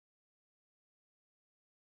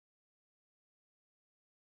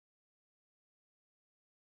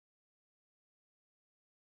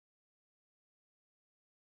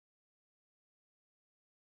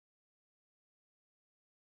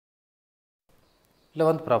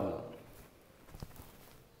11th problem.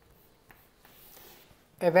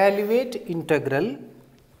 Evaluate integral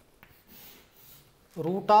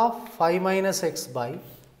root of 5 minus x by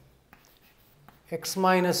x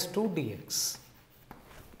minus 2 dx.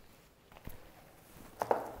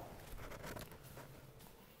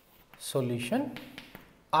 Solution: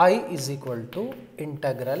 I is equal to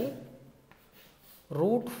integral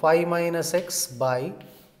root 5 minus x by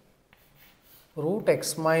root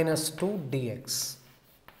x minus 2 dx.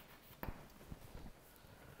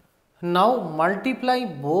 Now multiply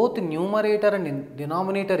both numerator and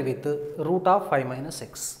denominator with root of 5 minus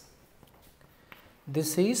x.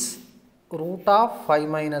 This is root of 5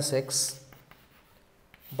 minus x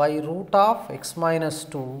by root of x minus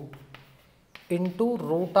 2 into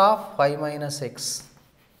root of 5 minus x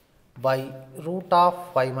by root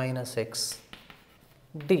of 5 minus x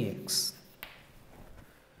dx.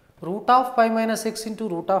 Root of 5 minus x into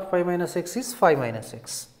root of 5 minus x is 5 minus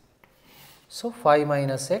x. So, 5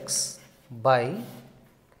 minus x by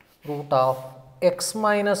root of x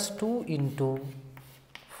minus 2 into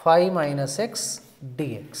 5 minus x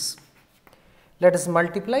dx. Let us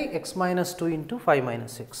multiply x minus 2 into 5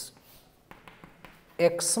 minus x.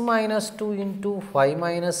 X minus 2 into 5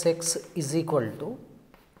 minus x is equal to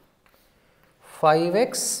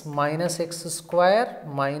 5x minus x square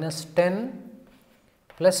minus 10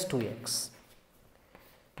 plus 2x.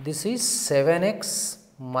 This is 7x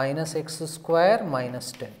minus x square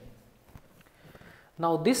minus 10.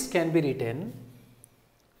 Now this can be written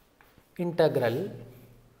integral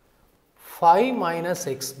 5 minus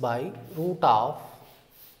x by root of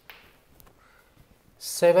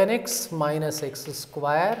 7x minus x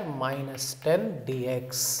square minus 10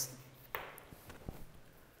 dx.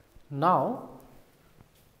 Now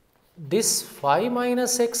this 5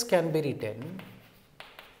 minus x can be written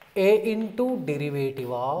a into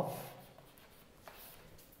derivative of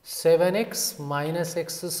 7x minus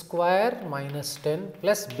x square minus 10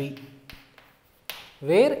 plus b,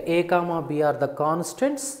 where a comma b are the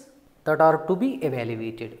constants that are to be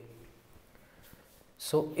evaluated.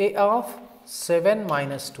 So, a of 7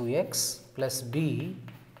 minus 2x plus b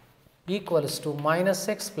equals to minus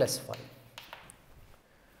x plus 5.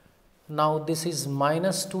 Now, this is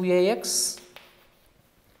minus 2ax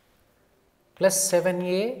plus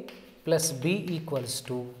 7a plus b equals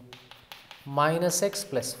to minus x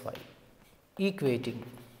plus 5, equating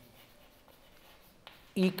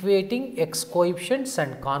x coefficients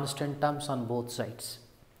and constant terms on both sides.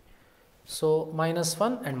 So, minus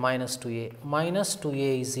 1 and minus 2a, minus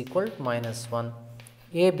 2a is equal to minus 1,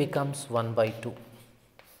 a becomes 1 by 2.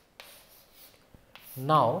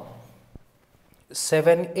 Now,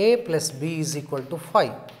 7a plus b is equal to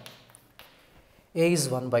 5, a is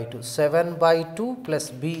 1 by 2, 7 by 2 plus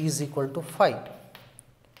b is equal to 5.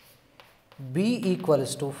 B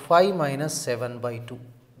equals to 5 minus 7 by 2.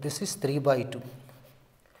 This is 3 by 2.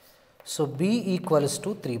 So, B equals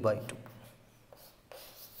to 3 by 2.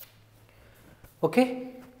 Okay.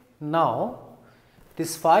 Now,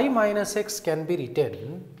 this 5 minus x can be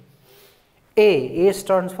written A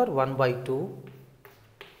stands for 1 by 2.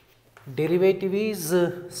 Derivative is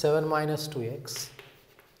 7 minus 2x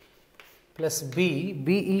plus B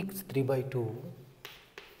is 3 by 2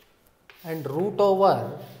 and root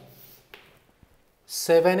over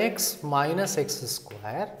 7x minus x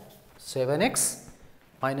square, 7x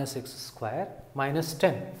minus x square minus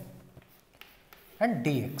 10 and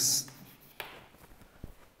dx.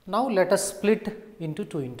 Now, let us split into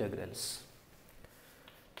two integrals.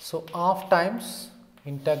 So, half times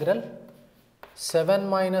integral 7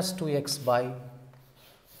 minus 2x by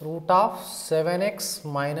root of 7x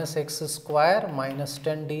minus x square minus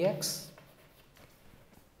 10 dx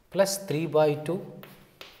plus 3 by 2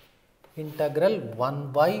 integral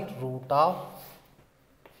 1 by root of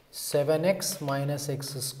 7x minus x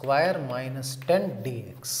square minus 10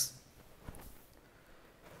 dx.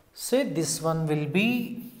 Say this one will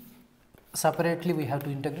be separately, we have to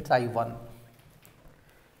integrate I1.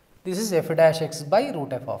 This is f dash x by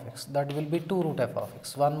root f of x, that will be 2 root f of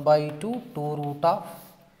x, 1 by 2 root of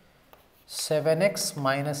 7x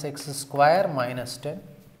minus x square minus 10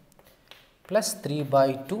 plus 3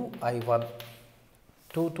 by 2 I1.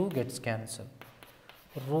 2 gets cancelled.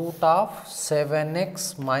 Root of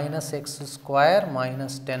 7x minus x square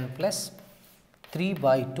minus 10 plus 3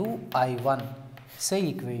 by 2 I1. Say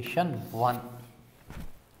equation 1.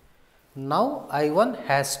 Now, I1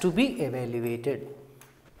 has to be evaluated.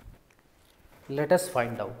 Let us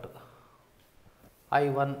find out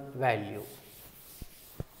I1 value.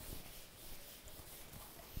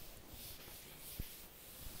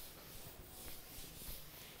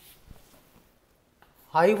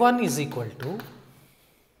 I1 is equal to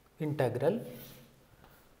integral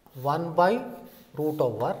 1 by root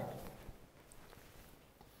over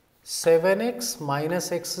 7x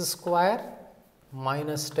minus x square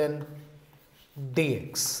minus 10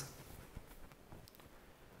 dx.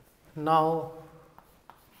 Now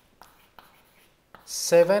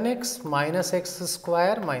 7x minus x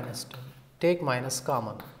square minus 10, take minus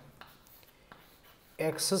common,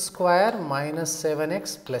 x square minus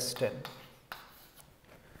 7x plus 10.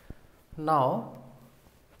 Now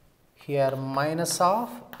here minus of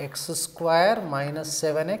x square minus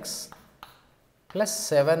 7x plus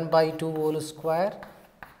 7 by 2 whole square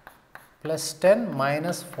plus 10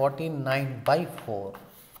 minus 49 by 4.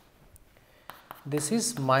 This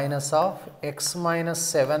is minus of x minus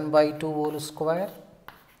 7 by 2 whole square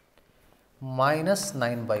minus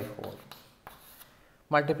 9 by 4.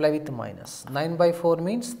 Multiply with minus. 9 by 4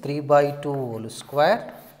 means 3 by 2 whole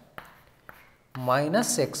square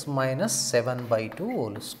minus x minus 7 by 2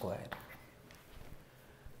 whole square.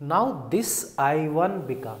 Now this I1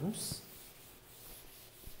 becomes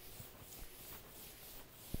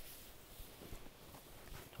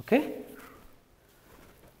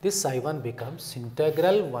this I1 becomes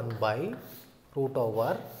integral 1 by root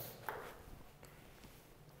over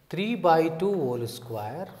 3 by 2 whole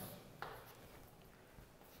square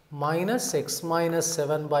minus x minus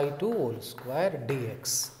 7 by 2 whole square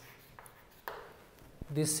dx.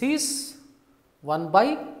 This is 1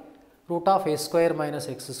 by root of a square minus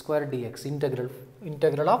x square dx,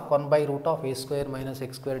 integral of 1 by root of a square minus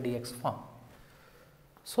x square dx form.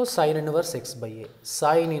 So sin inverse x by a,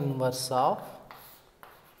 sin inverse of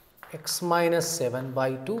x minus 7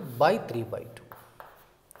 by 2 by 3 by 2.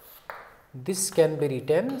 This can be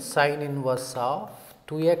written sin inverse of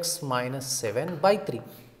 2x minus 7 by 3.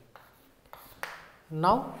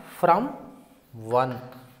 Now from 1,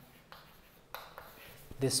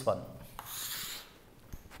 this one.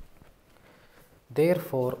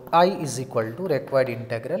 Therefore, I is equal to required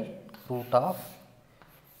integral root of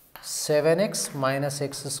 7x minus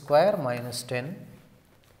x square minus 10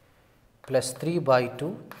 plus 3 by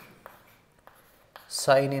 2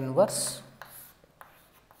 sin inverse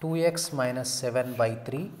 2x minus 7 by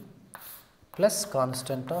 3 plus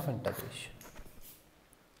constant of integration.